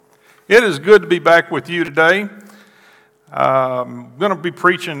It is good to be back with you today. I'm going to be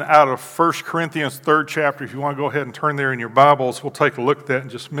preaching out of 1 Corinthians 3rd chapter. If you want to go ahead and turn there in your Bibles, we'll take a look at that in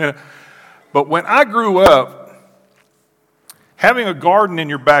just a minute. But when I grew up, having a garden in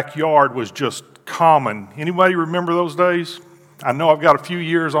your backyard was just common. Anybody remember those days? I know I've got a few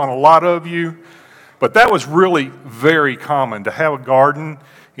years on a lot of you, but that was really very common to have a garden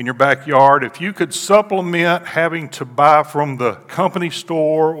in your backyard. If you could supplement having to buy from the company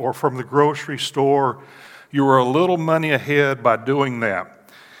store or from the grocery store, you were a little money ahead by doing that.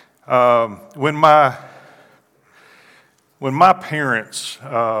 When my parents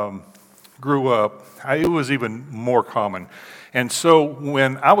grew up, it was even more common. And so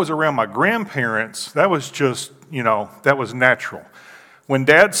when I was around my grandparents, that was just, that was natural. When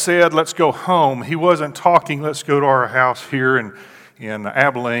Dad said, let's go home, he wasn't talking, let's go to our house here in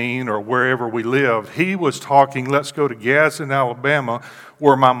Abilene or wherever we lived. He was talking, let's go to Gadsden, Alabama,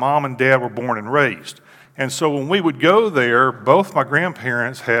 where my mom and dad were born and raised. And so when we would go there, both my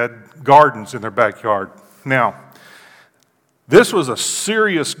grandparents had gardens in their backyard. Now, this was a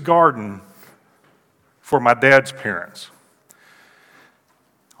serious garden for my dad's parents.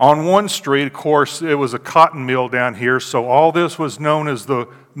 On one street, of course, it was a cotton mill down here, so all this was known as the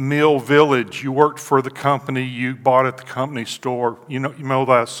Mill Village. You worked for the company, you bought at the company store, you know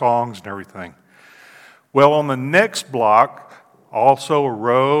that songs and everything. Well, on the next block, also a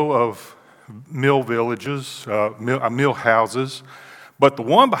row of mill villages, mill houses, but the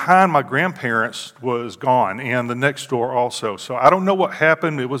one behind my grandparents was gone, and the next door also. So I don't know what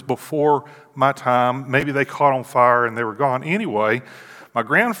happened. It was before my time. Maybe they caught on fire and they were gone. Anyway, my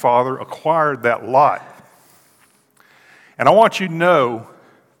grandfather acquired that lot. And I want you to know,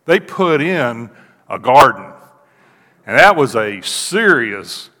 they put in a garden. And that was a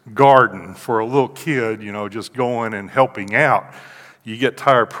serious garden for a little kid, just going and helping out. You get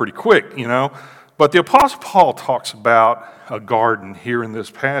tired pretty quick, But the Apostle Paul talks about a garden here in this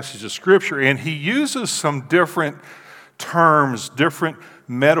passage of Scripture, and he uses some different terms, different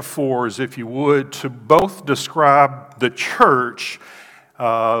metaphors, if you would, to both describe the church,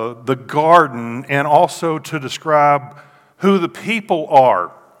 the garden, and also to describe who the people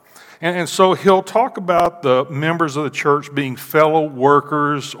are. And so he'll talk about the members of the church being fellow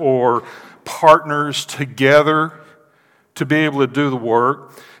workers or partners together to be able to do the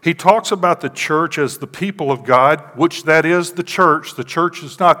work. He talks about the church as the people of God, which that is the church. The church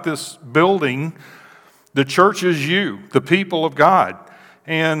is not this building. The church is you, the people of God.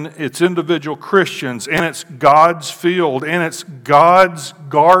 And it's individual Christians, and it's God's field, and it's God's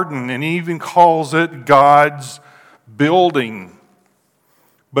garden, and he even calls it God's building.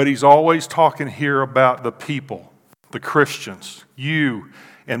 But he's always talking here about the people, the Christians, you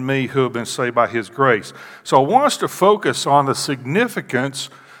and me who have been saved by his grace. So I want us to focus on the significance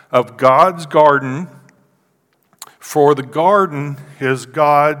of God's garden, for the garden is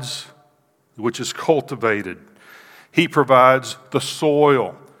God's, which is cultivated. He provides the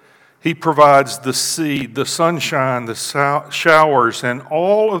soil. He provides the seed, the sunshine, the showers, and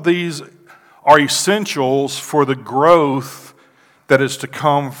all of these are essentials for the growth that is to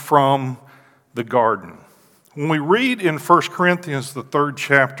come from the garden. When we read in 1 Corinthians, the 3rd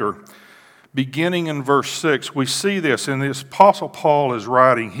chapter, beginning in verse 6, we see this, and the Apostle Paul is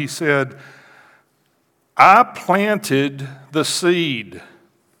writing. He said, I planted the seed.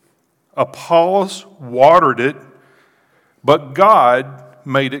 Apollos watered it, but God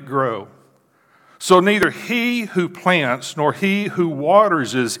made it grow. So neither he who plants nor he who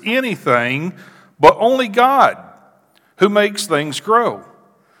waters is anything, but only God who makes things grow.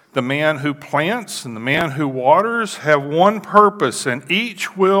 The man who plants and the man who waters have one purpose, and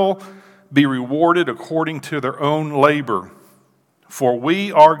each will be rewarded according to their own labor. For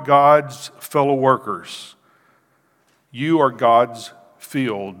we are God's fellow workers. You are God's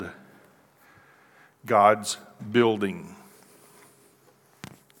field, God's building.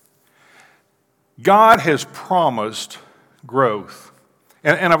 God has promised growth.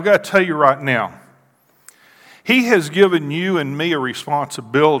 And I've got to tell you right now, he has given you and me a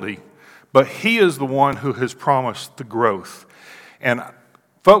responsibility, but he is the one who has promised the growth. And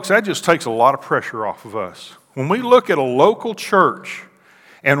folks, that just takes a lot of pressure off of us. When we look at a local church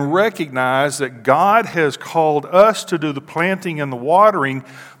and recognize that God has called us to do the planting and the watering,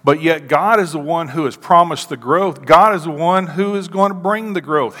 but yet God is the one who has promised the growth. God is the one who is going to bring the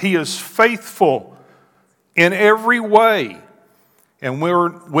growth. He is faithful in every way. And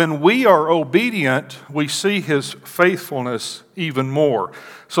when we are obedient, we see his faithfulness even more.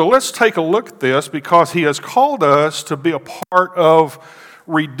 So let's take a look at this, because he has called us to be a part of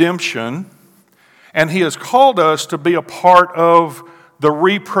redemption, and he has called us to be a part of the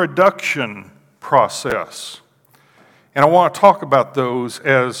reproduction process. And I want to talk about those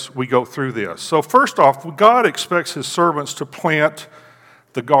as we go through this. So first off, God expects his servants to plant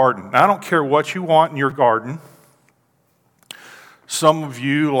the garden. Now, I don't care what you want in your garden. Some of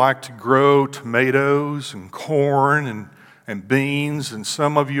you like to grow tomatoes and corn and beans, and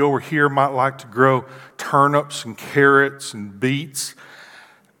some of you over here might like to grow turnips and carrots and beets.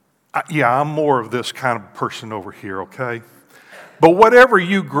 I'm more of this kind of person over here, okay? But whatever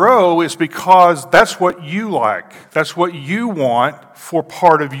you grow is because that's what you like. That's what you want for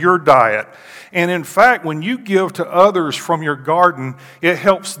part of your diet. And in fact, when you give to others from your garden, it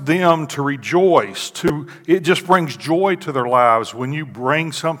helps them to rejoice. It just brings joy to their lives when you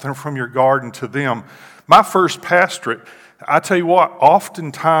bring something from your garden to them. My first pastorate, I tell you what,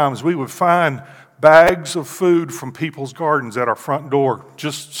 oftentimes we would find bags of food from people's gardens at our front door.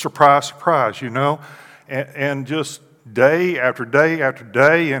 Just surprise, surprise, and just day after day after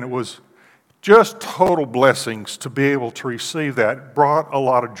day, and it was just total blessings to be able to receive that. It brought a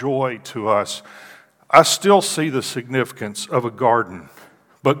lot of joy to us. I still see the significance of a garden,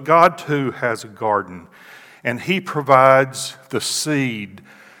 but God too has a garden, and he provides the seed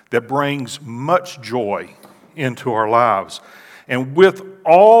that brings much joy into our lives. And with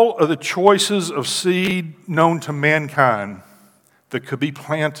all of the choices of seed known to mankind that could be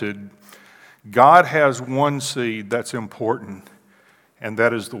planted, God has one seed that's important, and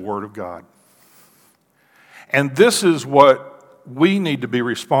that is the Word of God. And this is what we need to be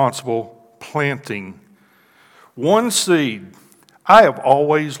responsible planting. One seed I have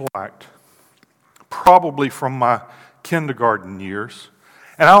always liked, probably from my kindergarten years,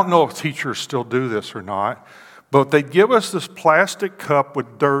 and I don't know if teachers still do this or not, but they give us this plastic cup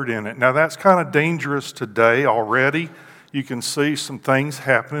with dirt in it. Now that's kind of dangerous today already. You can see some things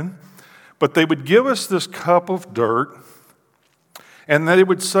happening. But they would give us this cup of dirt, and they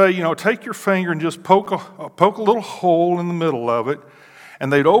would say, take your finger and just poke a little hole in the middle of it,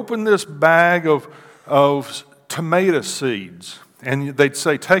 and they'd open this bag of tomato seeds, and they'd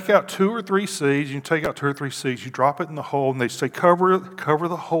say, take out 2 or 3 seeds. You take out 2 or 3 seeds, you drop it in the hole, and they'd say, cover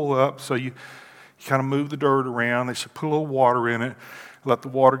the hole up, so you kind of move the dirt around. They said, put a little water in it, let the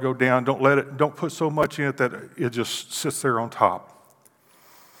water go down. Don't put so much in it that it just sits there on top.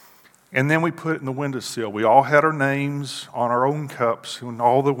 And then we put it in the windowsill. We all had our names on our own cups, and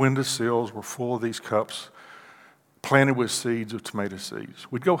all the windowsills were full of these cups planted with seeds of tomato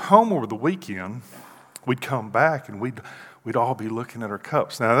seeds. We'd go home over the weekend. We'd come back, and we'd all be looking at our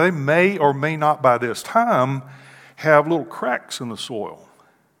cups. Now, they may or may not by this time have little cracks in the soil.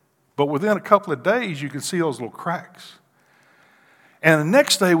 But within a couple of days, you can see those little cracks. And the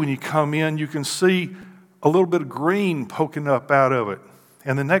next day when you come in, you can see a little bit of green poking up out of it.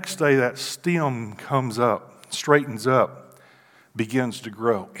 And the next day, that stem comes up, straightens up, begins to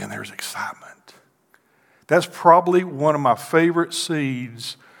grow, and there's excitement. That's probably one of my favorite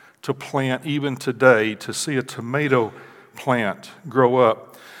seeds to plant even today, to see a tomato plant grow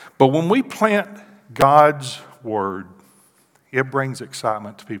up. But when we plant God's Word, it brings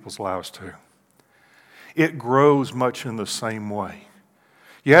excitement to people's lives too. It grows much in the same way.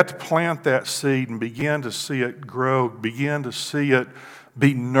 You have to plant that seed and begin to see it grow, begin to see it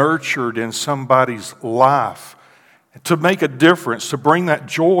be nurtured in somebody's life, to make a difference, to bring that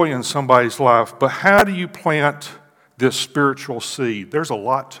joy in somebody's life. But how do you plant this spiritual seed? There's a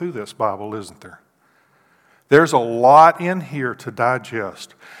lot to this Bible, isn't there? There's a lot in here to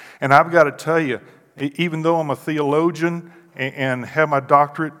digest. And I've got to tell you, even though I'm a theologian and have my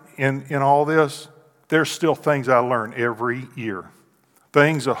doctorate in all this, there's still things I learn every year.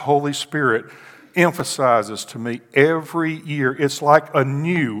 Things the Holy Spirit emphasizes to me every year. It's like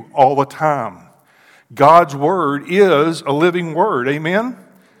anew all the time. God's Word is a living Word, amen?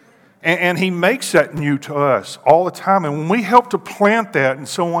 And He makes that new to us all the time. And when we help to plant that in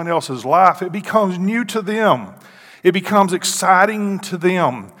someone else's life, it becomes new to them. It becomes exciting to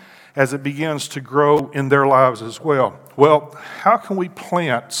them as it begins to grow in their lives as well. Well, how can we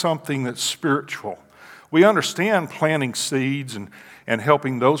plant something that's spiritual? We understand planting seeds and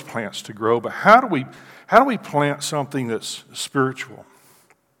helping those plants to grow, but how do we plant something that's spiritual?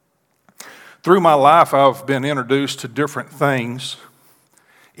 Through my life, I've been introduced to different things.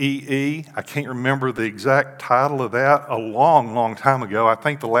 I can't remember the exact title of that, a long, long time ago. I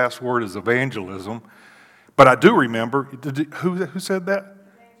think the last word is evangelism, but I do remember. Who said that?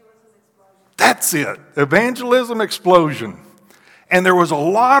 That's it, evangelism explosion. And there was a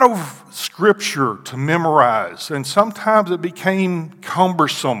lot of scripture to memorize, and sometimes it became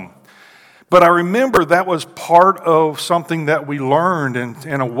cumbersome. But I remember that was part of something that we learned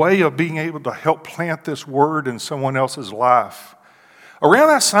and a way of being able to help plant this word in someone else's life. Around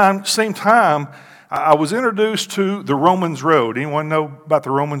that same time, I was introduced to the Romans Road. Anyone know about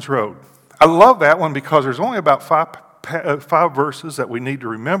the Romans Road? I love that one because there's only about five verses that we need to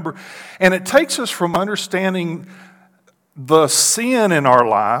remember. And it takes us from understanding the sin in our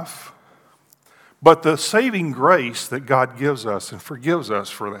life, but the saving grace that God gives us and forgives us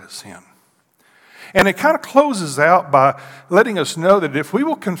for that sin. And it kind of closes out by letting us know that if we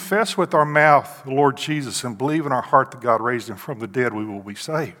will confess with our mouth the Lord Jesus and believe in our heart that God raised him from the dead, we will be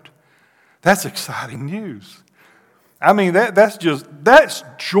saved. That's exciting news. I mean, that's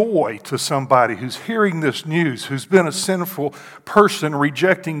joy to somebody who's hearing this news, who's been a sinful person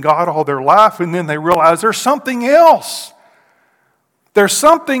rejecting God all their life, and then they realize there's something else. There's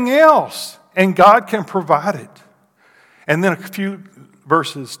something else, and God can provide it. And then a few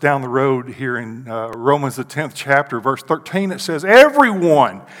verses down the road here in Romans the 10th chapter, verse 13, it says,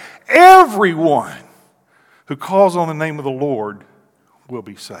 everyone who calls on the name of the Lord will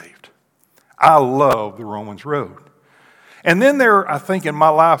be saved. I love the Romans Road. And then I think in my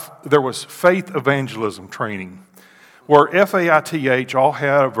life, there was faith evangelism training, where FAITH all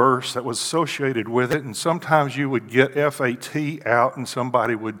had a verse that was associated with it, and sometimes you would get FAT out and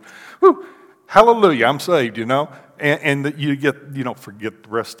somebody would, whoo, hallelujah, I'm saved, and you get, forget the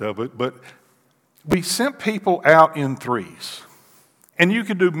rest of it. But we sent people out in threes. And you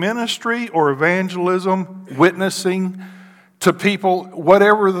could do ministry or evangelism, witnessing to people,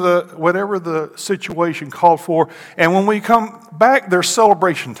 whatever the situation called for. And when we come back, there's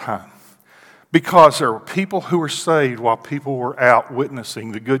celebration time. Because there were people who were saved while people were out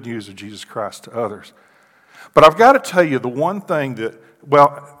witnessing the good news of Jesus Christ to others. But I've got to tell you the one thing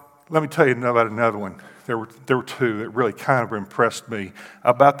let me tell you about another one. There were two that really kind of impressed me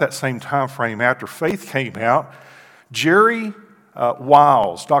about that same time frame. After Faith came out, Dr.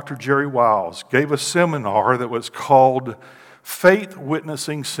 Jerry Wiles, gave a seminar that was called Faith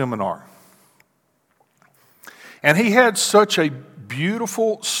Witnessing Seminar. And he had such a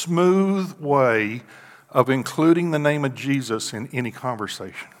beautiful, smooth way of including the name of Jesus in any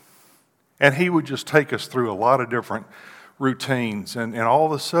conversation. And he would just take us through a lot of different routines. And all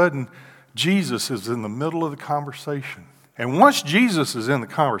of a sudden, Jesus is in the middle of the conversation. And once Jesus is in the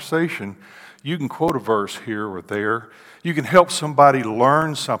conversation, you can quote a verse here or there. You can help somebody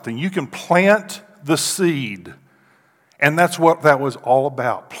learn something. You can plant the seed. And that's what that was all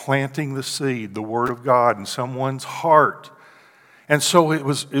about, planting the seed, the Word of God in someone's heart. And so it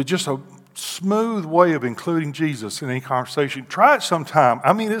was just a smooth way of including Jesus in any conversation. Try it sometime.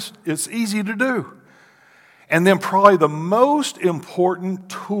 I mean, it's easy to do. And then probably the most important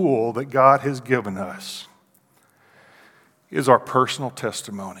tool that God has given us is our personal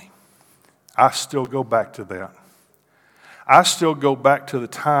testimony. I still go back to that. I still go back to the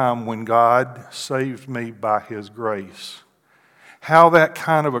time when God saved me by His grace. How that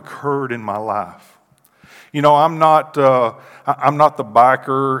kind of occurred in my life. I'm not the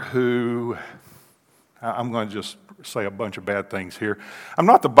biker who, I'm going to just say a bunch of bad things here. I'm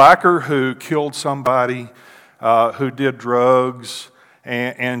not the biker who killed somebody, who did drugs,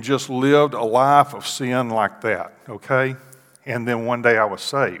 and just lived a life of sin like that, okay? And then one day I was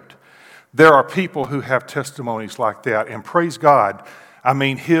saved. There are people who have testimonies like that, and praise God, I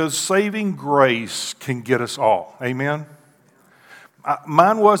mean, His saving grace can get us all. Amen?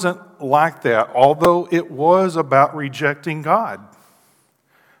 Mine wasn't like that, although it was about rejecting God.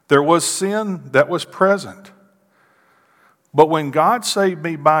 There was sin that was present. But when God saved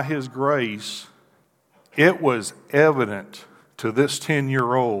me by His grace, it was evident to this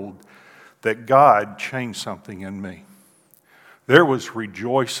 10-year-old that God changed something in me. There was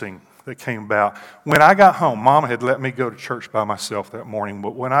rejoicing that came about. When I got home, Mom had let me go to church by myself that morning,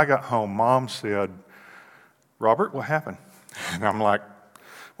 but when I got home, Mom said, "Robert, what happened?" And I'm like,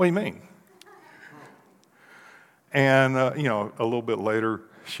 "What do you mean?" And, a little bit later,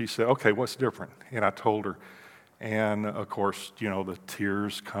 she said, "Okay, what's different?" And I told her. And, of course, the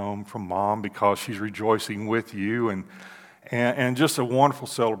tears come from Mom because she's rejoicing with you and just a wonderful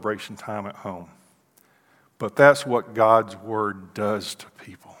celebration time at home. But that's what God's Word does to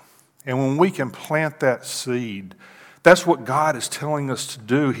people. And when we can plant that seed, that's what God is telling us to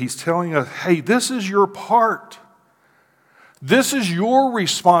do. He's telling us, hey, this is your part. This is your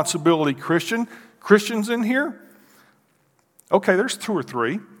responsibility, Christians in here? Okay, there's 2 or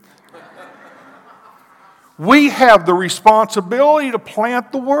 3. We have the responsibility to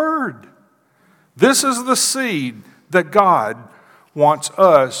plant the Word. This is the seed that God wants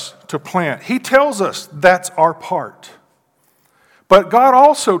us to plant. He tells us that's our part. But God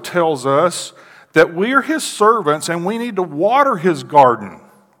also tells us that we are His servants and we need to water His garden.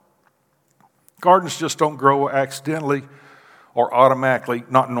 Gardens just don't grow accidentally or automatically,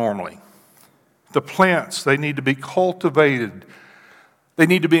 not normally. The plants, they need to be cultivated. They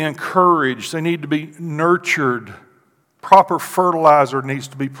need to be encouraged. They need to be nurtured. Proper fertilizer needs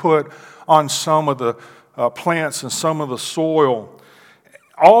to be put on some of the plants and some of the soil.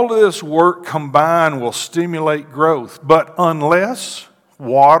 All of this work combined will stimulate growth. But unless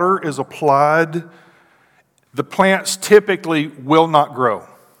water is applied, the plants typically will not grow.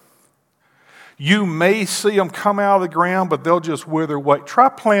 You may see them come out of the ground, but they'll just wither away. Try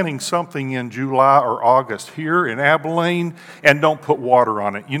planting something in July or August here in Abilene and don't put water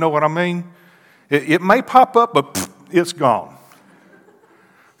on it. You know what I mean? It may pop up, but it's gone.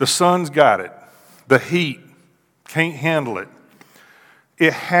 The sun's got it. The heat can't handle it.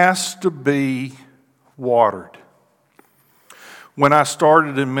 It has to be watered. When I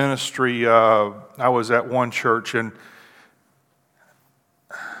started in ministry, I was at one church, and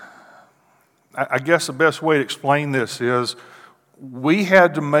I guess the best way to explain this is we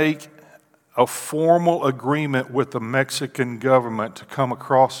had to make a formal agreement with the Mexican government to come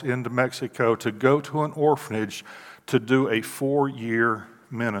across into Mexico to go to an orphanage to do a 4-year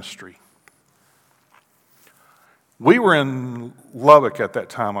ministry. We were in Lubbock at that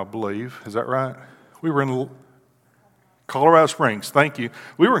time, I believe. Is that right? We were in Colorado Springs. Thank you.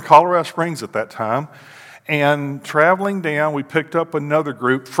 We were in Colorado Springs at that time. And traveling down, we picked up another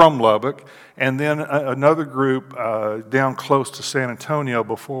group from Lubbock and then another group down close to San Antonio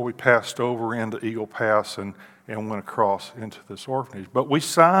before we passed over into Eagle Pass and went across into this orphanage. But we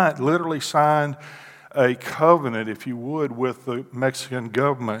literally signed a covenant, if you would, with the Mexican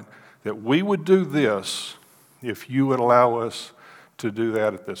government that we would do this if you would allow us to do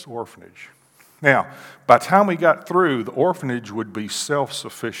that at this orphanage. Now, by the time we got through, the orphanage would be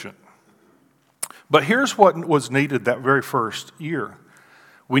self-sufficient. But here's what was needed that very first year.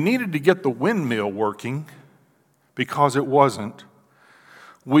 We needed to get the windmill working because it wasn't.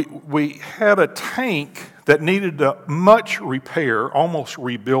 We had a tank that needed much repair, almost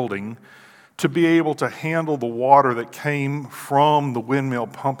rebuilding, to be able to handle the water that came from the windmill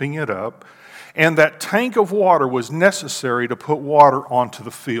pumping it up. And that tank of water was necessary to put water onto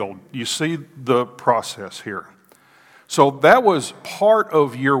the field. You see the process here. So that was part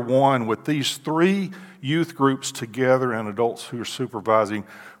of year one with these 3 youth groups together and adults who were supervising.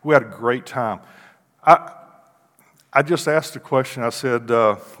 We had a great time. I just asked a question. I said,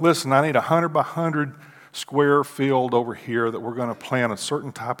 listen, I need a 100 by 100 square field over here that we're going to plant a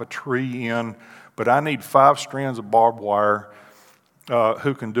certain type of tree in, but I need 5 strands of barbed wire.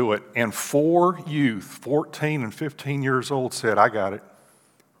 Who can do it? And 4 youth, 14 and 15 years old, said, I got it.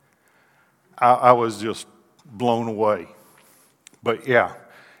 I was just blown away. But yeah,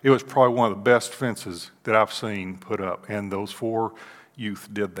 it was probably one of the best fences that I've seen put up, and those 4 youth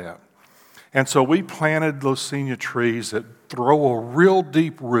did that. And so we planted those senior trees that throw a real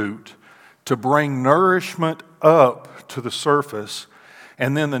deep root to bring nourishment up to the surface,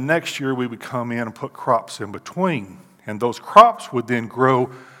 and then the next year we would come in and put crops in between. And those crops would then grow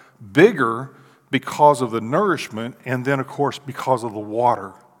bigger because of the nourishment and then, of course, because of the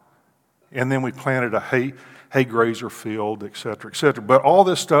water. And then we planted a hay grazer field, et cetera, et cetera. But all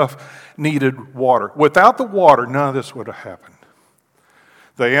this stuff needed water. Without the water, none of this would have happened.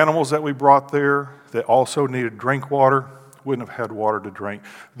 The animals that we brought there that also needed drink water wouldn't have had water to drink.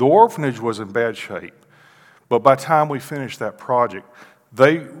 The orphanage was in bad shape. But by the time we finished that project,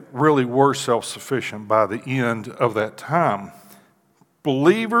 they really were self-sufficient by the end of that time.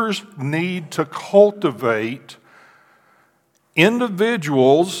 Believers need to cultivate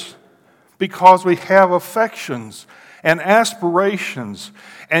individuals because we have affections and aspirations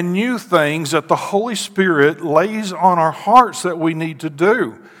and new things that the Holy Spirit lays on our hearts that we need to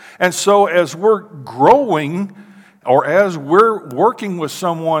do. And so as we're growing, or as we're working with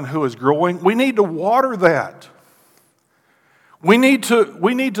someone who is growing, we need to water that. We need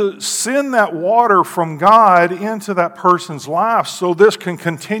to send that water from God into that person's life so this can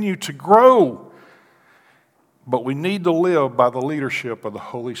continue to grow. But we need to live by the leadership of the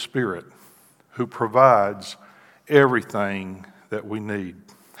Holy Spirit who provides everything that we need.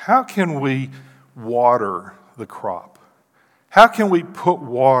 How can we water the crop? How can we put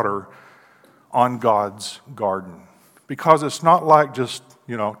water on God's garden? Because it's not like just,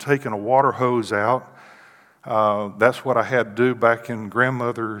 taking a water hose out. That's what I had to do back in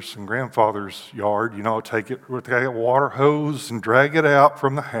grandmother's and grandfather's yard. Take a water hose and drag it out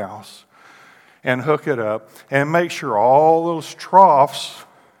from the house and hook it up and make sure all those troughs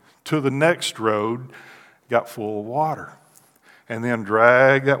to the next road got full of water. And then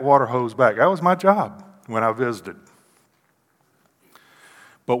drag that water hose back. That was my job when I visited.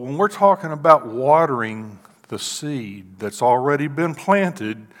 But when we're talking about watering the seed that's already been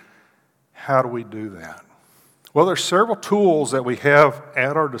planted, how do we do that? Well, there's several tools that we have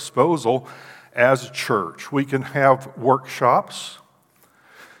at our disposal as a church. We can have workshops.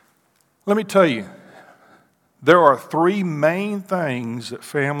 Let me tell you, there are three main things that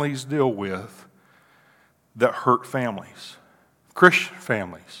families deal with that hurt families, Christian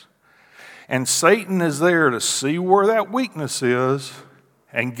families. And Satan is there to see where that weakness is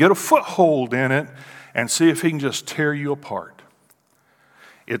and get a foothold in it and see if he can just tear you apart.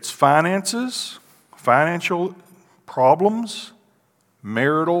 It's finances, financial problems,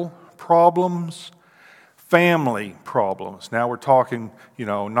 marital problems, family problems. Now we're talking,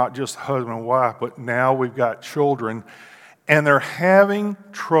 not just husband and wife, but now we've got children, and they're having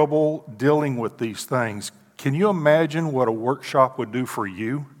trouble dealing with these things. Can you imagine what a workshop would do for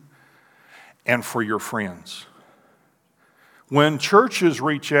you and for your friends? When churches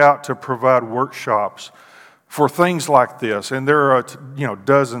reach out to provide workshops for things like this, and there are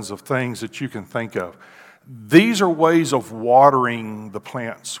dozens of things that you can think of, these are ways of watering the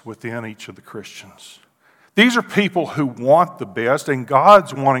plants within each of the Christians. These are people who want the best, and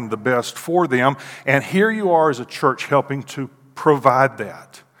God's wanting the best for them, and here you are as a church helping to provide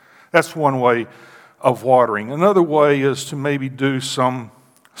that. That's one way of watering. Another way is to maybe do some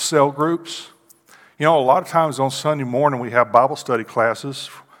cell groups. A lot of times on Sunday morning we have Bible study classes.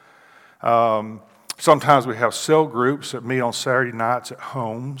 Sometimes we have cell groups that meet on Saturday nights at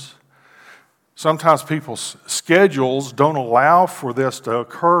homes. Sometimes people's schedules don't allow for this to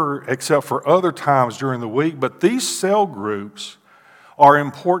occur except for other times during the week. But these cell groups are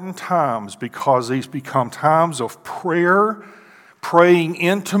important times because these become times of prayer, praying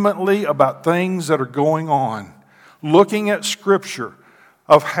intimately about things that are going on, looking at Scripture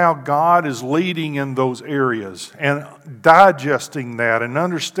of how God is leading in those areas and digesting that and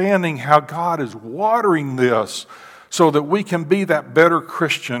understanding how God is watering this so that we can be that better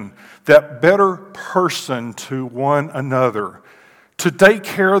Christian, that better person to one another, to take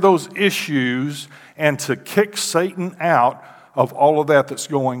care of those issues and to kick Satan out of all of that that's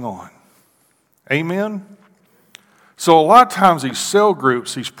going on. Amen? So a lot of times these cell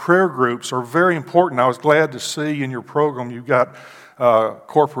groups, these prayer groups are very important. I was glad to see in your program you've got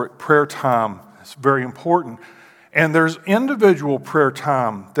corporate prayer time. It's very important. And there's individual prayer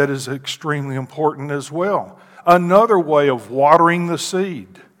time that is extremely important as well. Another way of watering the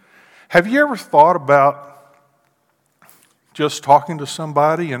seed. Have you ever thought about just talking to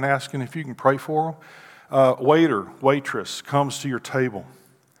somebody and asking if you can pray for them? Waiter, waitress comes to your table.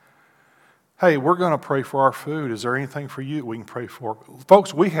 Hey, we're going to pray for our food. Is there anything for you that we can pray for?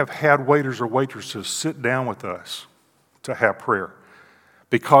 Folks, we have had waiters or waitresses sit down with us to have prayer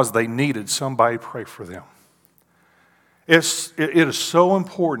because they needed somebody to pray for them. It is so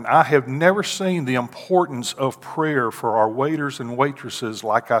important. I have never seen the importance of prayer for our waiters and waitresses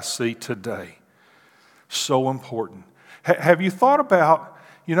like I see today. So important. Have you thought about,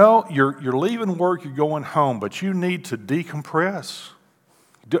 you're leaving work, you're going home, but you need to decompress?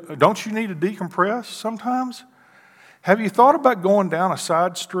 Don't you need to decompress sometimes? Have you thought about going down a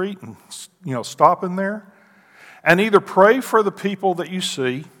side street and, stopping there? And either pray for the people that you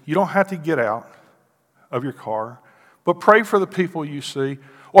see. You don't have to get out of your car. But pray for the people you see.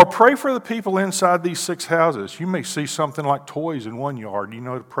 Or pray for the people inside these 6 houses. You may see something like toys in one yard.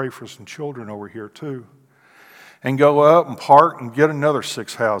 To pray for some children over here too. And go up and park and get another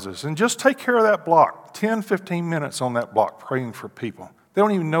 6 houses. And just take care of that block. 10, 15 minutes on that block praying for people. They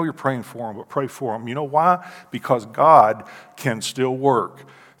don't even know you're praying for them, but pray for them. You know why? Because God can still work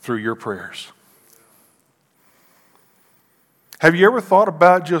through your prayers. Have you ever thought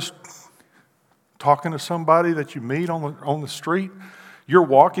about just talking to somebody that you meet on the street? You're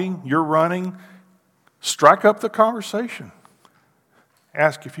walking, you're running. Strike up the conversation.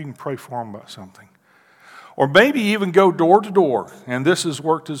 Ask if you can pray for them about something. Or maybe even go door to door. And this has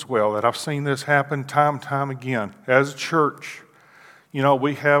worked as well, that I've seen this happen time and time again. As a church,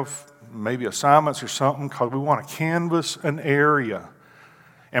 we have maybe assignments or something because we want to canvass an area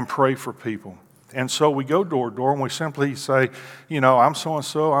and pray for people. And so we go door to door and we simply say, I'm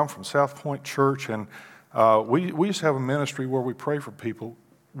so-and-so, I'm from South Point Church, and we just have a ministry where we pray for people.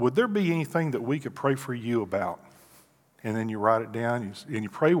 Would there be anything that we could pray for you about? And then you write it down and you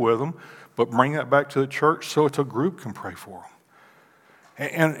pray with them, but bring that back to the church so it's a group can pray for them.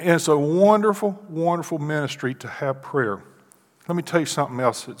 And it's a wonderful, wonderful ministry to have prayer. Let me tell you something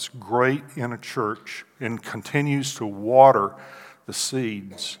else that's great in a church and continues to water the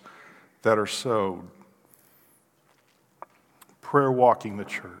seeds that are sowed. Prayer walking the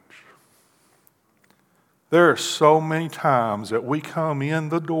church. There are so many times that we come in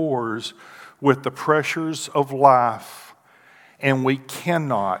the doors with the pressures of life, and we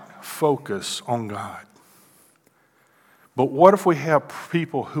cannot focus on God. But what if we have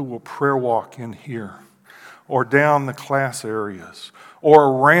people who will prayer walk in here, or down the class areas, or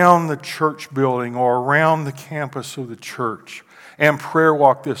around the church building, or around the campus of the church, and prayer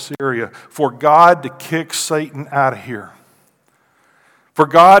walk this area for God to kick Satan out of here? For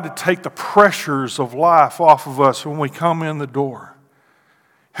God to take the pressures of life off of us when we come in the door.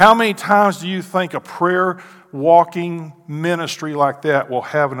 How many times do you think a prayer walking ministry like that will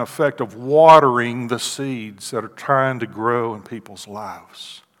have an effect of watering the seeds that are trying to grow in people's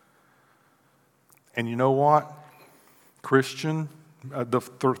lives? And you know what? Christian, the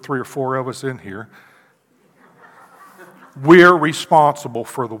three or four of us in here, we're responsible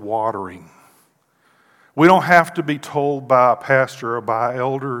for the watering. We don't have to be told by a pastor or by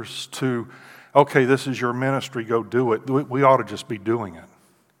elders to, okay, this is your ministry, go do it. We ought to just be doing it,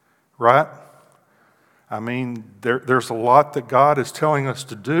 right? I mean, there's a lot that God is telling us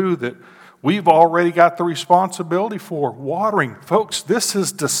to do that we've already got the responsibility for. Watering. Folks, this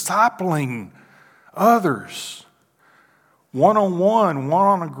is discipling others. One-on-one, one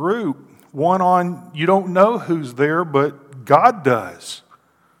on a group, one on, you don't know who's there, but God does.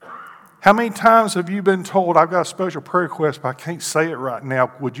 How many times have you been told, I've got a special prayer request, but I can't say it right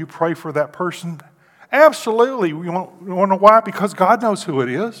now. Would you pray for that person? Absolutely. You want to know why? Because God knows who it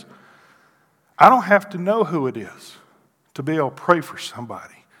is. I don't have to know who it is to be able to pray for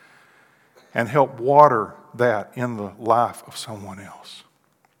somebody and help water that in the life of someone else.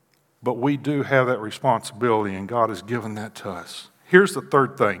 But we do have that responsibility, and God has given that to us. Here's the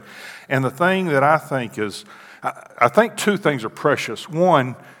third thing. And the thing that I think is, I think two things are precious.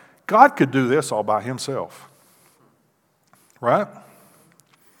 One, God could do this all by himself, right?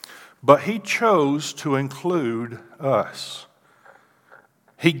 But he chose to include us.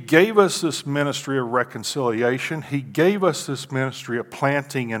 He gave us this ministry of reconciliation. He gave us this ministry of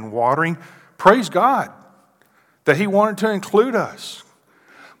planting and watering. Praise God that he wanted to include us.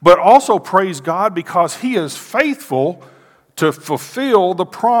 But also praise God because he is faithful to fulfill the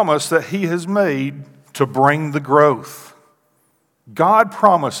promise that he has made to bring the growth. God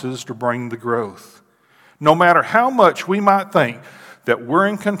promises to bring the growth. No matter how much we might think that we're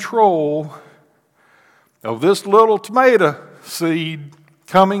in control of this little tomato seed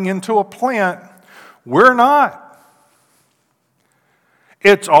coming into a plant, we're not.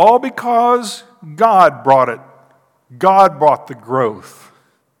 It's all because God brought it. God brought the growth.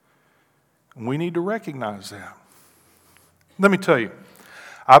 And we need to recognize that. Let me tell you,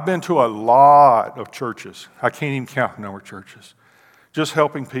 I've been to a lot of churches. I can't even count the number of churches. Just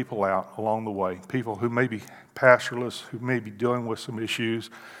helping people out along the way. People who may be pastorless, who may be dealing with some issues.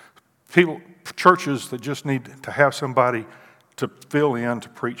 Churches that just need to have somebody to fill in, to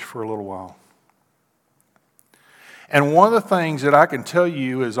preach for a little while. And one of the things that I can tell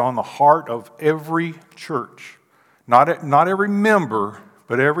you is on the heart of every church. Not every member,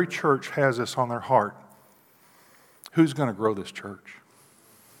 but every church has this on their heart. Who's going to grow this church?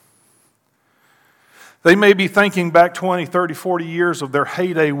 They may be thinking back 20, 30, 40 years of their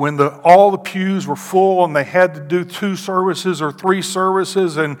heyday when all the pews were full and they had to do 2 services or 3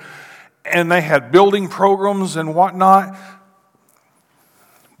 services and they had building programs and whatnot.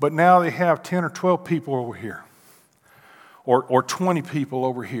 But now they have 10 or 12 people over here or 20 people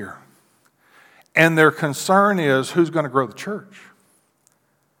over here. And their concern is who's going to grow the church.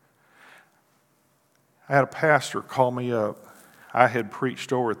 I had a pastor call me up. I had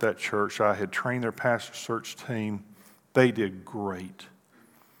preached over at that church. I had trained their pastor search team. They did great.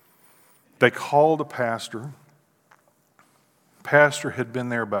 They called a pastor. Pastor had been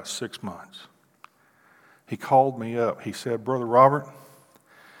there about 6 months. He called me up. He said, Brother Robert,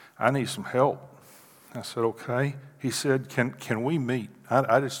 I need some help. I said, okay. He said, can we meet?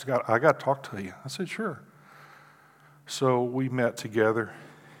 I got to talk to you. I said, sure. So we met together.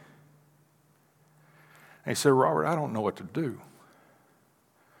 And he said, Robert, I don't know what to do.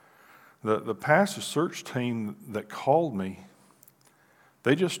 The pastor search team that called me,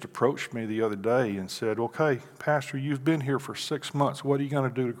 they just approached me the other day and said, okay, Pastor, you've been here for 6 months. What are you going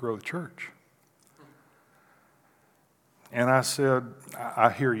to do to grow the church? And I said, I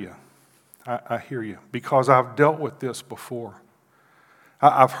hear you. I hear you. Because I've dealt with this before.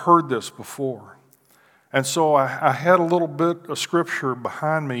 I've heard this before. And so I had a little bit of scripture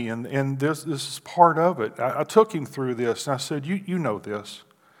behind me, and this is part of it. I took him through this, and I said, you know this.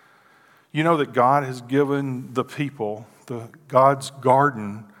 You know that God has given the people, God's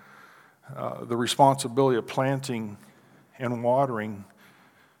garden, the responsibility of planting and watering,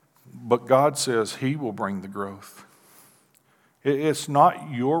 but God says he will bring the growth. It's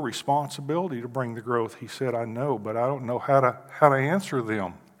not your responsibility to bring the growth. He said, I know, but I don't know how to answer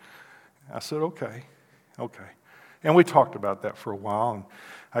them. I said, okay. And we talked about that for a while, and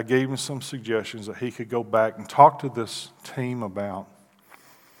I gave him some suggestions that he could go back and talk to this team about.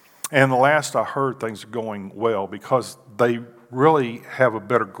 And the last I heard, things are going well because they really have a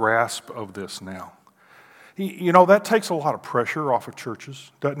better grasp of this now. You know, that takes a lot of pressure off of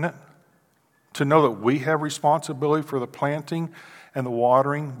churches, doesn't it? To know that we have responsibility for the planting and the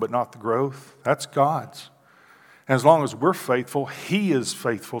watering, but not the growth. That's God's. And as long as we're faithful, He is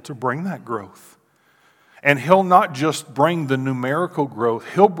faithful to bring that growth. And He'll not just bring the numerical growth,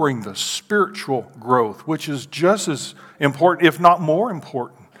 He'll bring the spiritual growth, which is just as important, if not more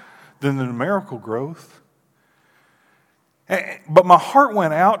important, than the numerical growth. But my heart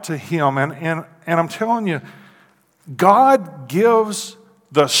went out to him, and I'm telling you, God gives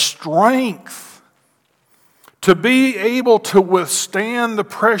the strength to be able to withstand the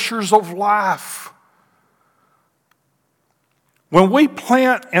pressures of life. When we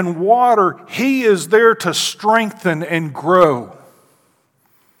plant and water, He is there to strengthen and grow.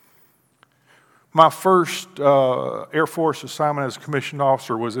 My first Air Force assignment as a commissioned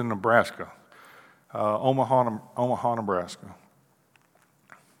officer was in Nebraska, Omaha, Nebraska.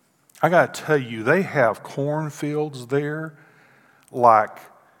 I got to tell you, they have cornfields there like,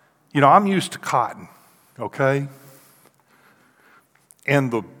 I'm used to cotton, okay?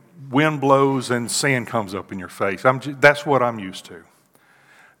 And the wind blows and sand comes up in your face. That's what I'm used to.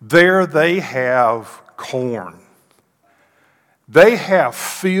 There they have corn. They have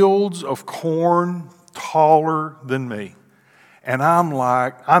fields of corn taller than me. And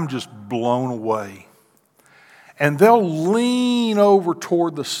I'm just blown away. And they'll lean over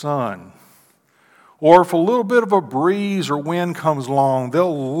toward the sun. Or if a little bit of a breeze or wind comes along,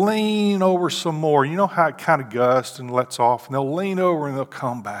 they'll lean over some more. You know how it kind of gusts and lets off? And they'll lean over and they'll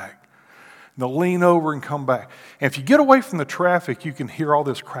come back. And they'll lean over and come back. And if you get away from the traffic, you can hear all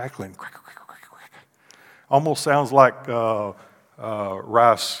this crackling. Almost sounds like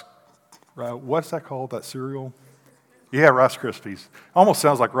rice. What's that called, that cereal? Yeah, Rice Krispies. Almost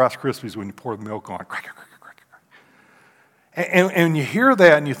sounds like Rice Krispies when you pour the milk on. And you hear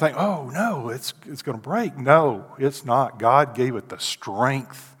that and you think, oh, no, it's going to break. No, it's not. God gave it the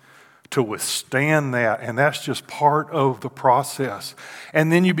strength to withstand that, and that's just part of the process. And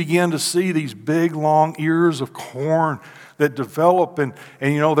then you begin to see these big, long ears of corn that develop, and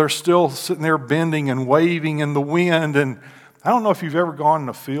they're still sitting there bending and waving in the wind. And I don't know if you've ever gone in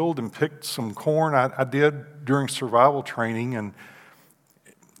a field and picked some corn. I did during survival training, and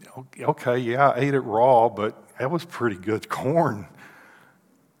okay, yeah, I ate it raw, but that was pretty good corn.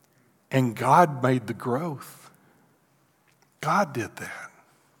 And God made the growth. God did that.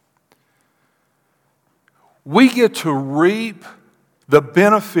 We get to reap the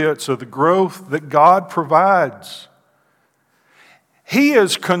benefits of the growth that God provides. He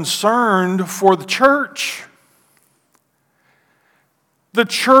is concerned for the church. The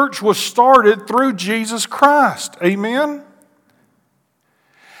church was started through Jesus Christ. Amen?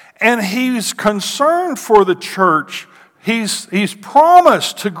 And He's concerned for the church. He's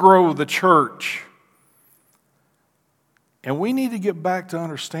promised to grow the church. And we need to get back to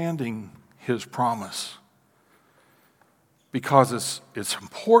understanding His promise. Because it's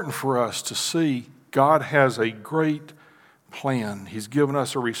important for us to see God has a great plan. He's given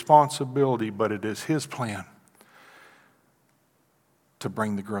us a responsibility, but it is His plan to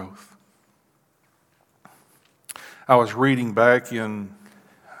bring the growth. I was reading back in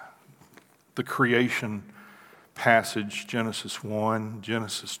the creation passage, Genesis 1,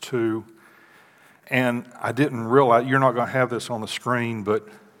 Genesis 2, and I didn't realize, you're not going to have this on the screen, but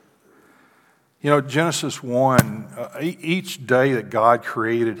Genesis 1, each day that God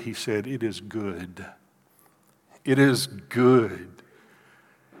created, He said, it is good. It is good.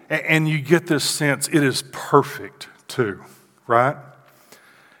 And you get this sense, it is perfect too, right?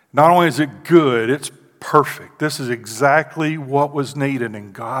 Not only is it good, it's perfect. This is exactly what was needed,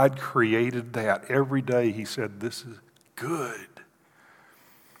 and God created that. Every day He said, this is good.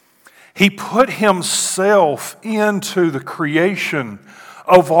 He put Himself into the creation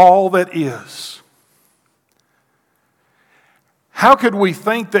of all that is. How could we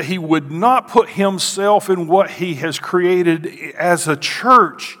think that He would not put Himself in what He has created as a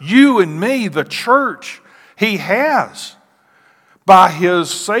church? You and me, the church, He has. By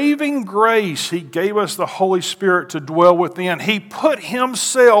His saving grace, He gave us the Holy Spirit to dwell within. He put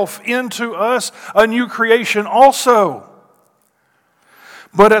Himself into us, a new creation also.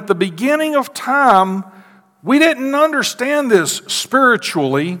 But at the beginning of time, we didn't understand this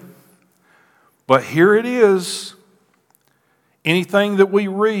spiritually, but here it is. Anything that we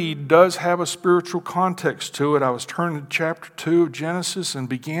read does have a spiritual context to it. I was turning to chapter 2 of Genesis and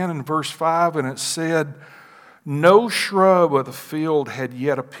began in verse 5, and it said, "No shrub of the field had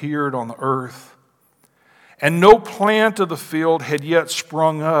yet appeared on the earth, and no plant of the field had yet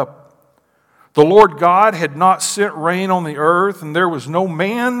sprung up. The Lord God had not sent rain on the earth, and there was no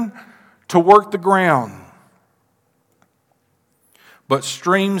man to work the ground. But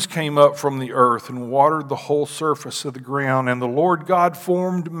streams came up from the earth and watered the whole surface of the ground. And the Lord God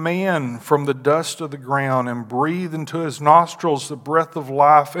formed man from the dust of the ground and breathed into his nostrils the breath of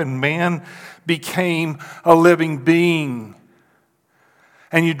life, and man became a living being."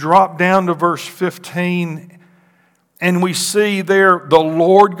 And you drop down to verse 15, and we see there the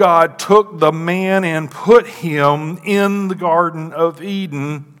Lord God took the man and put him in the Garden of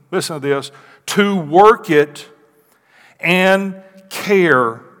Eden, listen to this, to work it and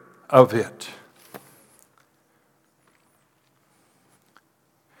care of it.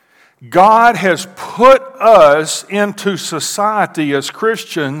 God has put us into society as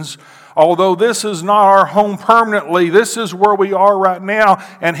Christians. Although this is not our home permanently, this is where we are right now,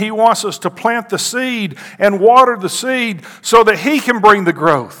 and He wants us to plant the seed and water the seed so that He can bring the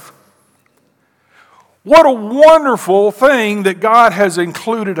growth. What a wonderful thing that God has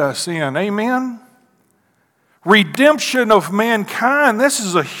included us in. Amen? Redemption of mankind, this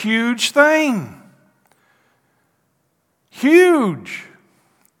is a huge thing. Huge.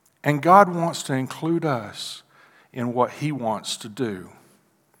 And God wants to include us in what He wants to do.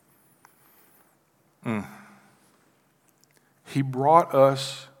 He brought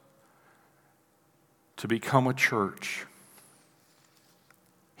us to become a church,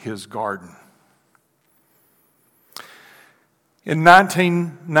 His garden. In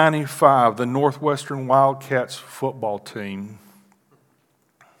 1995, the Northwestern Wildcats football team,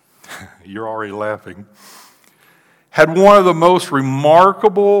 you're already laughing, had one of the most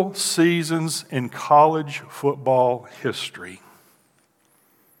remarkable seasons in college football history.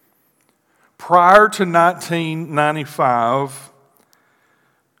 Prior to 1995,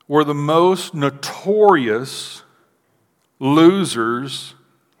 were the most notorious losers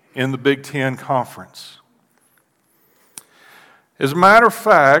in the Big Ten Conference. As a matter of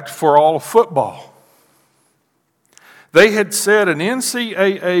fact, for all of football, they had set an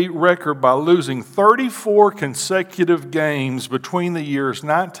NCAA record by losing 34 consecutive games between the years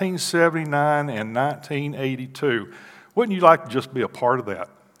 1979 and 1982. Wouldn't you like to just be a part of that?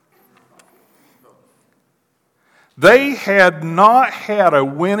 They had not had a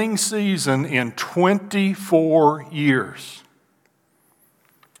winning season in 24 years.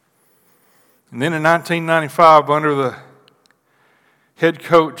 And then in 1995, under the head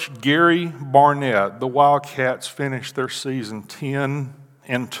coach Gary Barnett, the Wildcats finished their season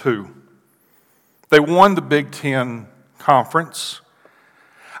 10-2. They won the Big Ten Conference.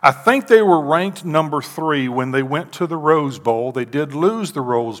 I think they were ranked number 3 when they went to the Rose Bowl. They did lose the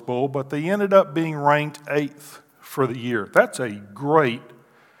Rose Bowl, but they ended up being ranked 8th for the year. That's a great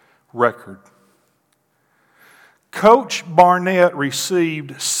record. Coach Barnett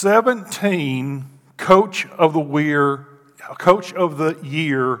received 17 Coach of the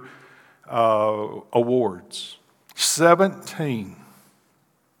Year awards. 17.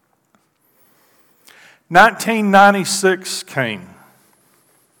 1996 came.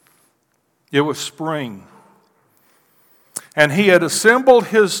 It was spring. And he had assembled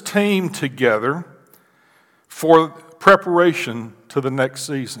his team together for preparation to the next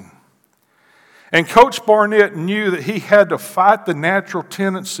season. And Coach Barnett knew that he had to fight the natural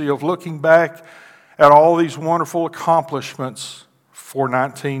tendency of looking back at all these wonderful accomplishments for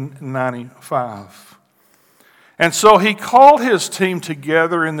 1995. And so he called his team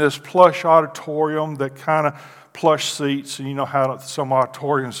together in this plush auditorium, that kind of plush seats, and you know how some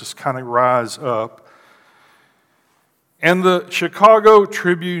auditoriums just kind of rise up. And the Chicago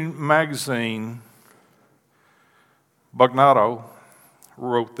Tribune magazine, Bognato,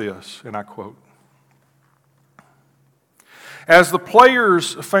 wrote this, and I quote, "As the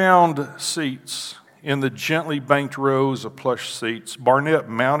players found seats in the gently banked rows of plush seats, Barnett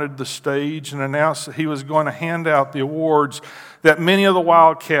mounted the stage and announced that he was going to hand out the awards that many of the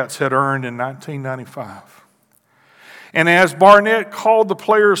Wildcats had earned in 1995. And as Barnett called the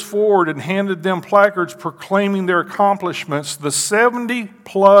players forward and handed them placards proclaiming their accomplishments, the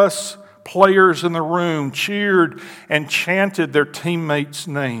 70-plus players in the room cheered and chanted their teammates'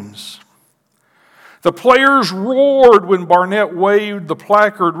 names. The players roared when Barnett waved the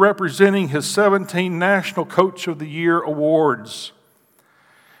placard representing his 17 National Coach of the Year awards.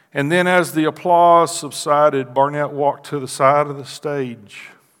 And then as the applause subsided, Barnett walked to the side of the stage,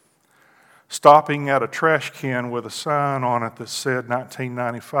 stopping at a trash can with a sign on it that said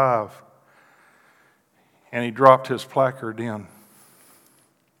 1995. And he dropped his placard in.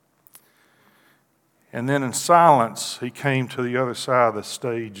 And then in silence, he came to the other side of the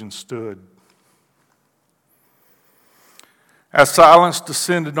stage and stood. As silence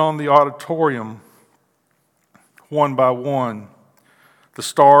descended on the auditorium, one by one, the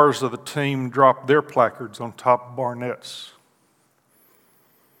stars of the team dropped their placards on top of Barnett's.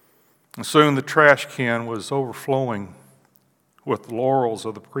 And soon the trash can was overflowing with the laurels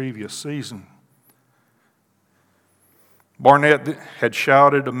of the previous season. Barnett had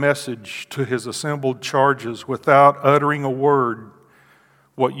shouted a message to his assembled charges without uttering a word.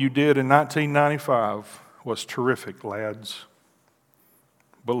 What you did in 1995 was terrific, lads.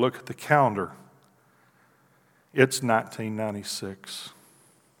 But look at the calendar. It's 1996.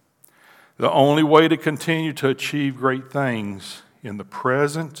 The only way to continue to achieve great things in the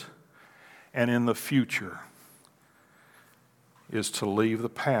present and in the future is to leave the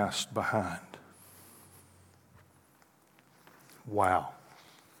past behind. Wow.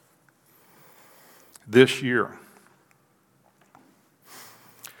 This year,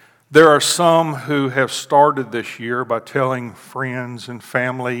 there are some who have started this year by telling friends and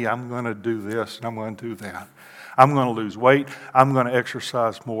family, I'm going to do this and I'm going to do that. I'm going to lose weight. I'm going to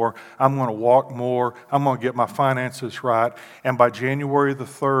exercise more. I'm going to walk more. I'm going to get my finances right. And by January the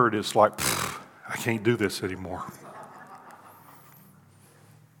 3rd, it's like, I can't do this anymore.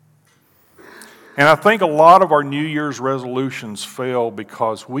 And I think a lot of our New Year's resolutions fail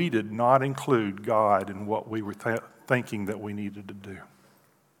because we did not include God in what we were thinking that we needed to do.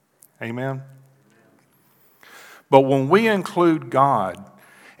 Amen? But when we include God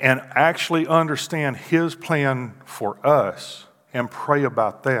and actually understand His plan for us and pray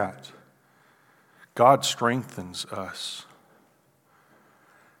about that, God strengthens us.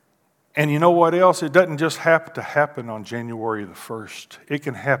 And you know what else? It doesn't just have to happen on January the 1st. It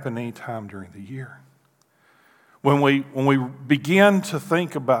can happen anytime during the year. When we begin to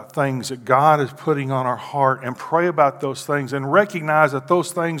think about things that God is putting on our heart and pray about those things and recognize that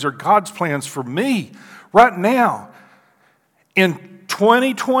those things are God's plans for me right now, in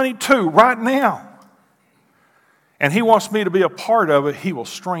 2022, right now, and He wants me to be a part of it, He will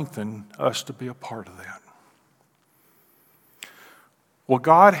strengthen us to be a part of that. Well,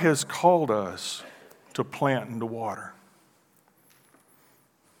 God has called us to plant and to water.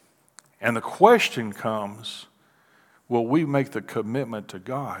 And the question comes, will we make the commitment to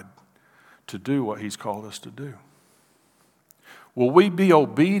God to do what He's called us to do? Will we be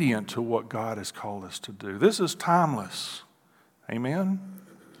obedient to what God has called us to do? This is timeless. Amen?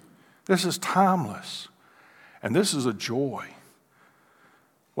 This is timeless. And this is a joy.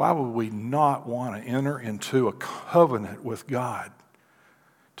 Why would we not want to enter into a covenant with God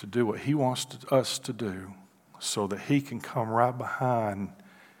to do what He wants us to do so that He can come right behind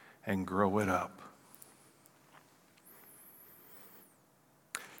and grow it up?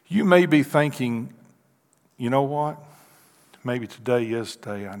 You may be thinking, you know what? Maybe today is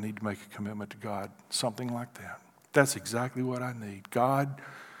the day I need to make a commitment to God. Something like that. That's exactly what I need. God,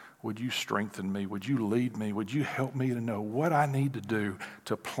 would you strengthen me? Would you lead me? Would you help me to know what I need to do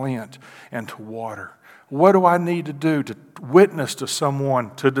to plant and to water? What do I need to do to witness to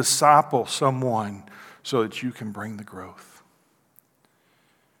someone, to disciple someone so that you can bring the growth?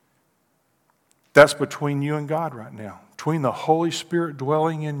 That's between you and God right now. Between the Holy Spirit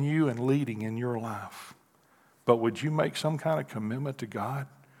dwelling in you and leading in your life. But would you make some kind of commitment to God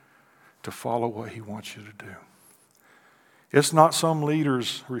to follow what He wants you to do? It's not some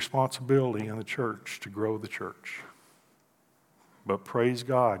leader's responsibility in the church to grow the church. But praise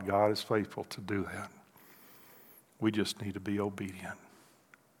God, God is faithful to do that. We just need to be obedient.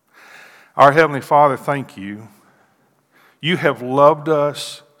 Our Heavenly Father, thank you. You have loved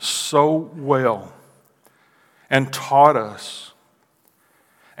us so well and taught us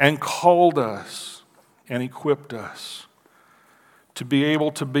and called us and equipped us to be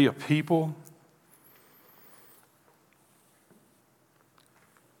able to be a people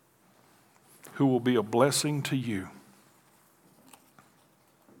who will be a blessing to you.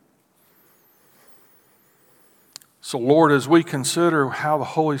 So, Lord, as we consider how the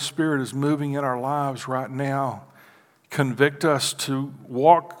Holy Spirit is moving in our lives right now, convict us to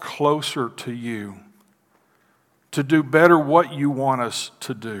walk closer to you, to do better what you want us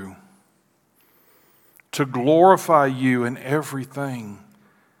to do, to glorify you in everything.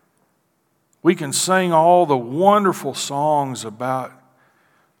 We can sing all the wonderful songs about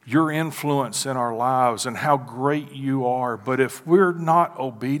your influence in our lives and how great you are, but if we're not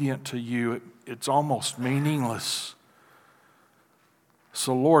obedient to you, it's almost meaningless.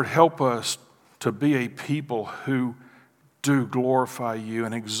 So, Lord, help us to be a people who do glorify you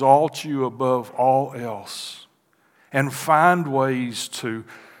and exalt you above all else, and find ways to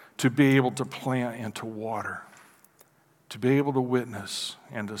be able to plant and to water, to be able to witness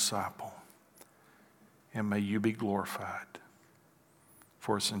and disciple. And may you be glorified.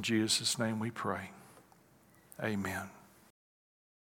 For it's in Jesus' name we pray. Amen.